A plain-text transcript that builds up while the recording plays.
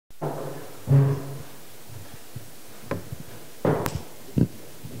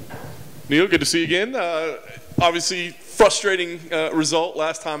Neil, good to see you again. Obviously, frustrating result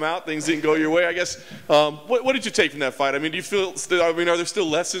last time out. Things didn't go your way, I guess. What did you take from that fight? I mean, do you feel? Are there still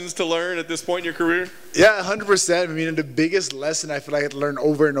lessons to learn at this point in your career? Yeah, 100%. I mean, the biggest lesson I feel like I had to learn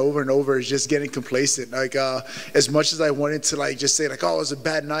over and over and over is just getting complacent. Like, as much as I wanted to, like, just say, like, oh, it was a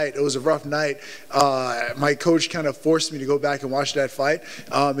bad night, it was a rough night, my coach kind of forced me to go back and watch that fight.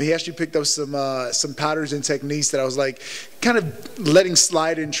 He actually picked up some patterns and techniques that I was, like, kind of letting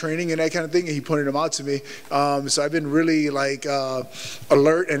slide in training and that kind of thing, and he pointed them out to me. So I've been really, like,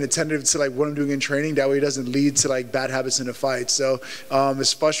 alert and attentive to, like, what I'm doing in training. That way it doesn't lead to, like, bad habits in a fight. So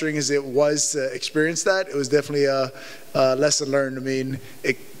as frustrating as it was to experience that, it was definitely a lesson learned. I mean,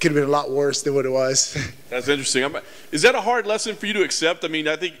 it could have been a lot worse than what it was. That's interesting. Is that a hard lesson for you to accept? I mean,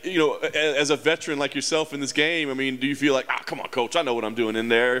 I think, you know, as a veteran like yourself in this game, I mean, do you feel like, come on, coach, I know what I'm doing in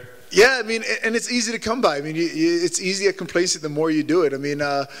there? Yeah, I mean, and it's easy to come by. I mean, it's easy to get complacent the more you do it. I mean,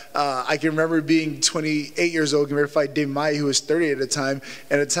 I can remember being 28 years old, getting ready to fight Dave Mai, who was 30 at the time.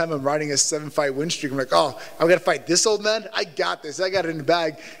 And at the time, I'm riding a 7-fight win streak. I'm like, oh, I'm going to fight this old man? I got this. I got it in the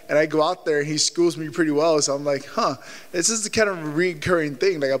bag. And I go out there, and he schools me pretty well. So I'm like, this is the kind of recurring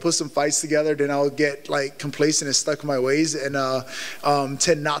thing. Like, I put some fights together, then I'll get, like, complacent and stuck in my ways and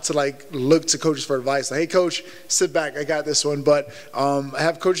tend not to, like, look to coaches for advice. Like, hey, coach, sit back. I got this one. But I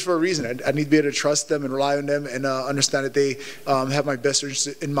have coaches for a reason. I need to be able to trust them and rely on them and understand that they have my best interests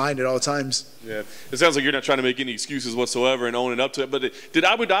in mind at all times. Yeah, it sounds like you're not trying to make any excuses whatsoever and owning up to it. But did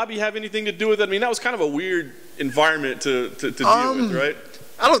Abu Dhabi have anything to do with it? I mean, that was kind of a weird environment to deal with, right?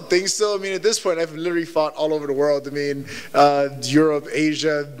 I don't think so. I mean, at this point, I've literally fought all over the world. I mean, Europe,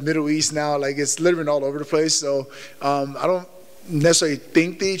 Asia, Middle East now. Like, it's literally been all over the place. So I don't necessarily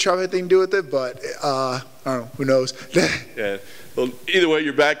think the travel had anything to do with it, but I don't know. Who knows? Yeah. Well, either way,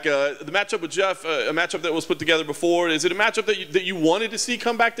 you're back. The matchup with Jeff, a matchup that was put together before, is it a matchup that you wanted to see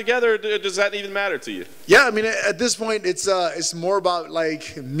come back together, or does that even matter to you? Yeah, I mean, at this point, it's more about,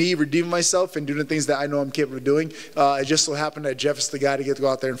 like, me redeeming myself and doing the things that I know I'm capable of doing. It just so happened that Jeff is the guy to get to go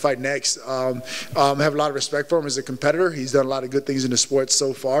out there and fight next. I have a lot of respect for him as a competitor. He's done a lot of good things in the sport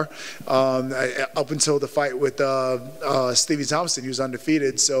so far. Up until the fight with Stevie Thompson, he was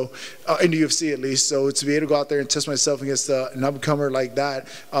undefeated, so in the UFC at least. So to be able to go out there and test myself against an up-and-comer like that,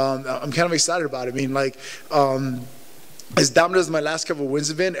 I'm kind of excited about it. I mean, like, as dominant as my last couple of wins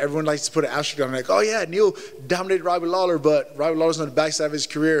have been, everyone likes to put an asterisk on, like, oh yeah, Neil dominated Robbie Lawler, but Robbie Lawler's on the backside of his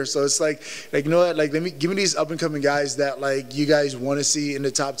career. So it's like you know what, like, give me these up-and-coming guys that, like, you guys want to see in the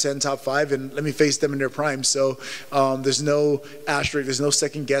top 10, top 5, and let me face them in their prime. So there's no asterisk, there's no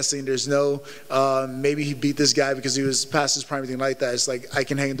second guessing, there's no maybe he beat this guy because he was past his prime, anything like that. It's like, I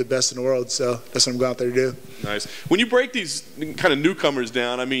can hang the best in the world, so that's what I'm going out there to do. Nice. When you break these kind of newcomers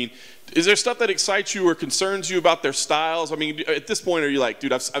down, I mean, is there stuff that excites you or concerns you about their styles? I mean, at this point, are you like,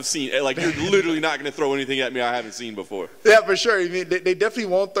 dude, I've seen, like, you're literally not going to throw anything at me I haven't seen before? Yeah, for sure. I mean, they definitely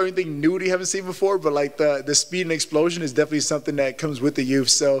won't throw anything new that you haven't seen before, but, like, the speed and explosion is definitely something that comes with the youth.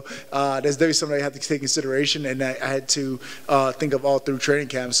 So that's definitely something I have to take consideration, and I had to think of all through training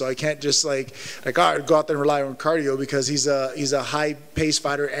camp. So I can't just, like all right, go out there and rely on cardio, because he's a high-pace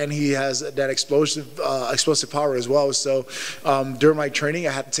fighter, and he has that explosive power as well. So during my training,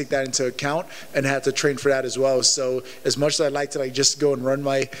 I had to take that into account and had to train for that as well. So as much as I'd like to, like, just go and run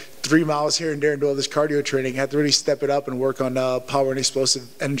my 3 miles here and there and do all this cardio training, I had to really step it up and work on power and explosive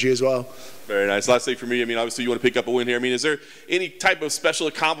energy as well. Very nice. Last thing for me, I mean, obviously you want to pick up a win here. I mean, is there any type of special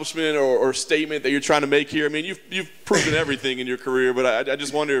accomplishment or statement that you're trying to make here? I mean, you've proven everything in your career, but I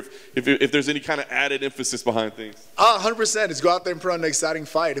just wonder if there's any kind of added emphasis behind things. 100%. It's go out there and put on an exciting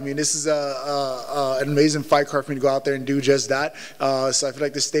fight. I mean, this is an amazing fight card for me to go out there and do just that. So I feel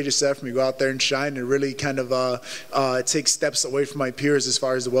like this stage is set for me to go out there and shine and really kind of take steps away from my peers as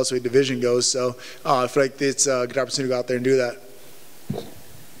far as the welterweight division goes. So I feel like it's a good opportunity to go out there and do that.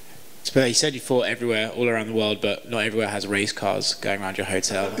 But you said you fought everywhere, all around the world, but not everywhere has race cars going around your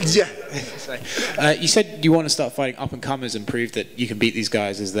hotel. Yeah. You said you want to start fighting up-and-comers and prove that you can beat these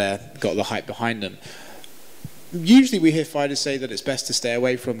guys as they've got the hype behind them. Usually we hear fighters say that it's best to stay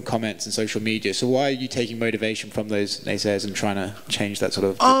away from comments and social media. So why are you taking motivation from those naysayers and trying to change that sort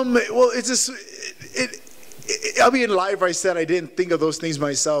of... Well, it's just... I mean, in life, I said I didn't think of those things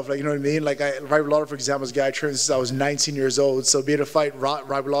myself. Like, you know what I mean? Like, Robbie Lawler, for example, is a guy I trained since I was 19 years old. So being able to fight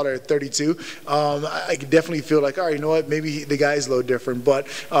Robbie Lawler at 32, I could definitely feel like, all right, you know what? Maybe the guy's a little different. But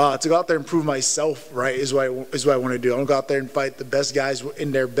to go out there and prove myself, right, is what I want to do. I want to go out there and fight the best guys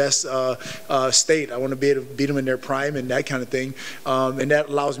in their best state. I want to be able to beat them in their prime and that kind of thing. And that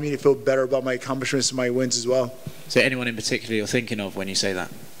allows me to feel better about my accomplishments and my wins as well. So anyone in particular you're thinking of when you say that?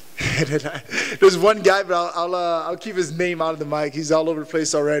 There's one guy, but I'll keep his name out of the mic. He's all over the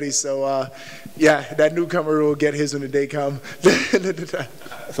place already. So yeah, that newcomer will get his when the day comes. I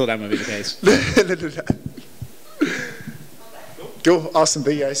thought that might be the case. Cool. Awesome.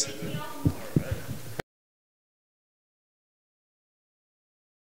 Thank you guys.